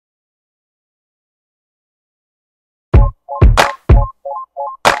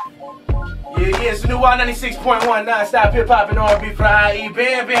new Y96.1 non-stop hip-hop and R&B for the IE.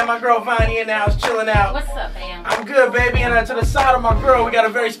 Bam, my girl Vonnie in the house, chilling out. What's up, Bam? I'm good, baby. And to the side of my girl, we got a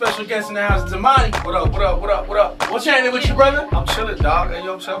very special guest in the house, Damani. What up? What's happening with you, brother? I'm chilling, dog. And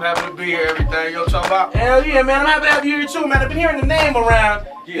yo, I'm happy to be here, everything. Yo, talking about? Hell yeah, man. I'm happy to have you here, too, man. I've been hearing the name around.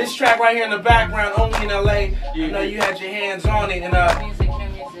 Yeah. This track right here in the background, only in LA. Yeah. I know you had your hands on it and New music.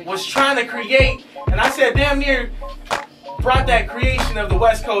 was trying to create, and I said damn near brought that creation of the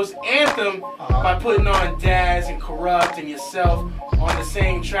West Coast anthem by putting on Daz and Corrupt and yourself on the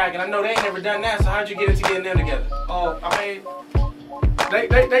same track. And I know they ain't never done that, so how'd you get into getting them together? I mean,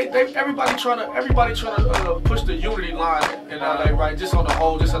 everybody trying to push the unity line in LA, right? Just on the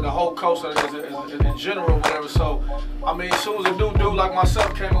whole coast, in general, whatever. So, I mean, as soon as a new dude like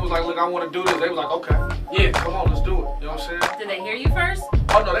myself came and was like, look, I want to do this, they was like, okay, yeah, come on, let's do it. You know what I'm saying? Did they hear you first?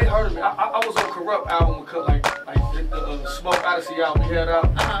 Oh no, they heard of me. I was on Corrupt album with the Smoke Odyssey album we had out,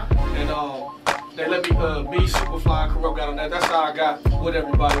 and they let me be Superfly and Corrupt got on that. That's how I got with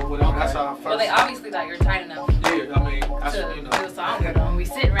everybody, whatever. Okay. That's how I first. Well, they obviously thought you were tight enough. Yeah, I mean, that's to you know. do a song with them. We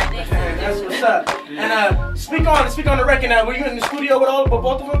sitting right next to them. That's what's up. Yeah. And speak on the record now. Were you in the studio with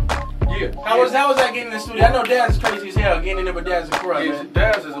both of them? Yeah. How was that getting in the studio? I know Daz is crazy as hell getting in there with Daz and Corrupt. Yeah,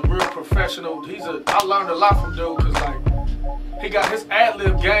 Daz is a real professional. I learned a lot from dude because like. He got his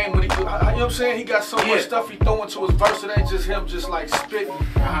ad-lib game when he, you know what I'm saying? He got so much stuff he throw into his verse. It ain't just him just like spitting.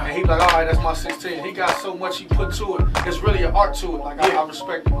 And he like, all right, that's my 16. He got so much he put to it. It's really an art to it. Like I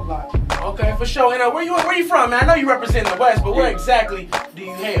respect him a lot. Okay, for sure. And where you from, man? I know you represent the West, but where exactly do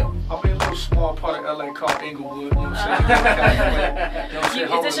you hail? I'm in a little small part of LA called Inglewood. You know what I'm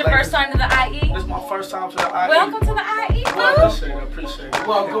saying? Is this your first time to the IE? This is my first time to the IE. Welcome to the IE, I appreciate it.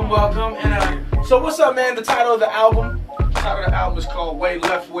 Welcome. And so what's up, man? The title of the album? The title of the album is called Way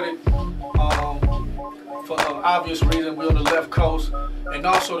Left With It. For obvious reason, we're on the left coast, and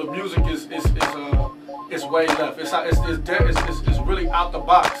also the music is way left. It's really out the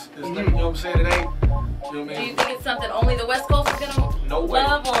box. You know what I'm saying? It ain't. You know what I mean? Do you think it's something only the West Coast is gonna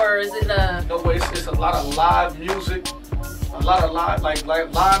love, or is it No way. It's a lot of live music, a lot of live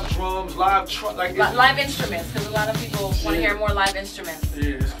live drums, live instruments, because a lot of people want to hear more live instruments.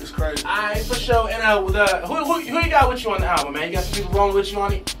 Yeah, it's crazy. Alright, for sure. And who you got with you on the album, man? You got some people rolling with you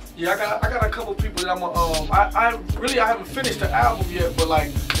on it? Yeah, I got a couple people that I'm I haven't finished the album yet, but like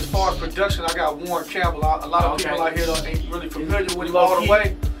as far as production, I got Warren Campbell. A lot of people out here ain't really familiar with him all the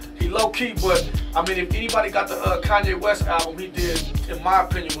way. He low key, but I mean, if anybody got the Kanye West album, he did, in my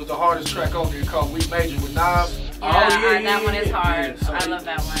opinion, was the hardest track on there called We Made You with Nas. Yeah, that one is hard. Yeah, so I love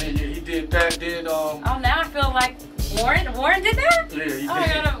that one. Yeah, he did that. Then oh, now I feel like Warren did that? Yeah, he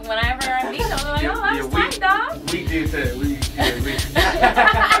did. Whenever I meet him, I'm like, oh, that's tight, dog. We did that. We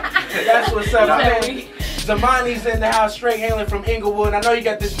That's what's up, man. Zamani's in the house, straight hailing from Inglewood. I know you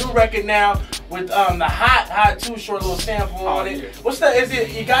got this new record now with the hot Too Short little sample on it. Yeah. What's that? Is it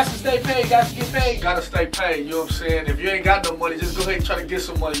you got to stay paid, got to get paid? Gotta stay paid, you know what I'm saying? If you ain't got no money, just go ahead and try to get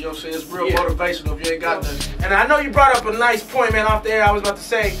some money, you know what I'm saying? It's real motivational if you ain't got nothing. And I know you brought up a nice point, man, off the air. I was about to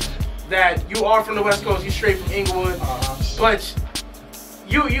say that you are from the West Coast, you straight from Inglewood, but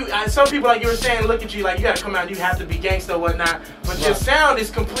some people, like you were saying, look at you like you gotta come out, you have to be gangsta or whatnot, but your sound is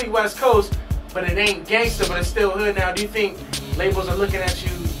complete West Coast, but it ain't gangsta, but it's still hood now. Do you think labels are looking at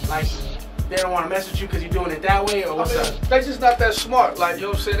you like they don't want to mess with you because you're doing it that way, or what's up? They just not that smart, like, you know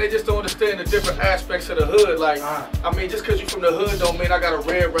what I'm saying? They just don't understand the different aspects of the hood. Like, I mean, just because you're from the hood don't mean I got a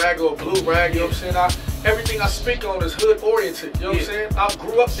red rag or a blue rag, you know what I'm saying? Everything I speak on is hood oriented, you know what I'm saying? I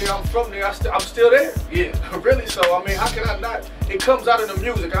grew up there, I'm from there, I'm still there. Yeah. Really, so, I mean, how can I not? It comes out in the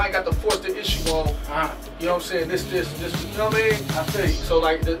music, I ain't got to force the issue on, you know what I'm saying? This, you know what I mean? I feel you. So,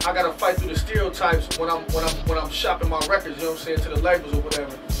 like, I got to fight through the stereotypes when I'm shopping my records, you know what I'm saying, to the labels or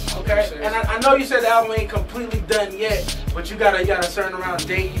whatever. Okay, and I know you said the album ain't completely done yet, but you got a certain around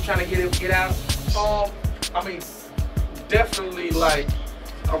date you trying to get out? I mean, definitely like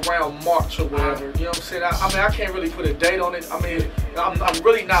around March or whatever. You know what I'm saying? I mean, I can't really put a date on it. I mean, I'm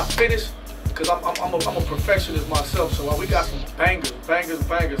really not finished because I'm a perfectionist myself. So we got some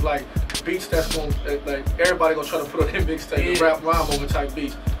bangers, like beats that's like everybody gonna try to put on their mixtape, rap rhyme over type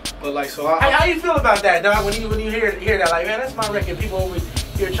beats. But like, so how you feel about that, dog? When you hear that, like, man, that's my record. People always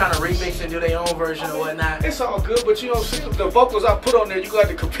here trying to remix and do their own version or whatnot. It's all good, but you know what I'm saying? The vocals I put on there, you got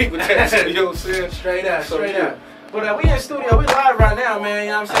to compete with that. You know what I'm saying? Straight up. But we in the studio, we live right now, man.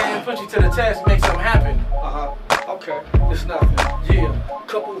 You know what I'm saying? Put you to the test, make something happen. Okay, it's nothing. Yeah,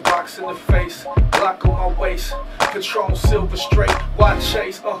 couple rocks in the face, block on my waist, Patron silver straight, wide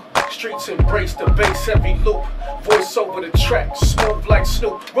chase. Streets embrace the bass, every loop. Voice over the track, smooth like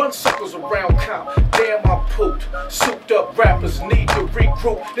Snoop. Run circles around count. Damn, I pooped. Souped up rappers need to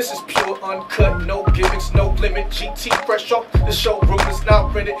regroup. This is pure uncut, no gimmicks, no limit. GT fresh off the showroom, it's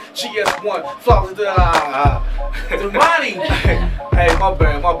not rented. GS1, flawless to Damani. Hey, my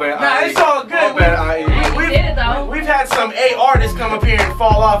bad. Nah, it's all good. My bad, We've had some A artists come up here and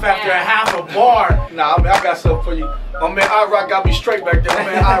fall off after a half a bar. Nah, I got something for you. My man I-Rock got me straight back there. My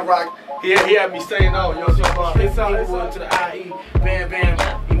man I-Rock, he had me staying on. You know what I'm talking It's all to the IE, Bam Bam,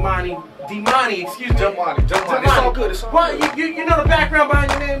 Damani, excuse me. Damani. It's all good. It's all good. You know the background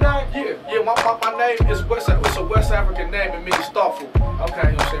behind your name, dog? Yeah. My name is West. It's a West African name. It means thoughtful.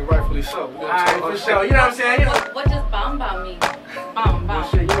 Okay. You know what I'm saying? Rightfully so. You know what I'm saying? For sure. You know what I'm saying? What does Bamba mean?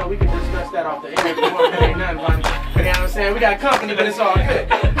 Bamba. Shit, you know, we can discuss that off the air if you want. That ain't nothing, Bonnie. You know what I'm saying? We got company, but it's all good.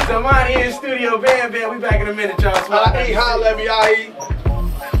 Damani in the studio, Bam Bam. We back in a minute, y'all. I holla at me, IE.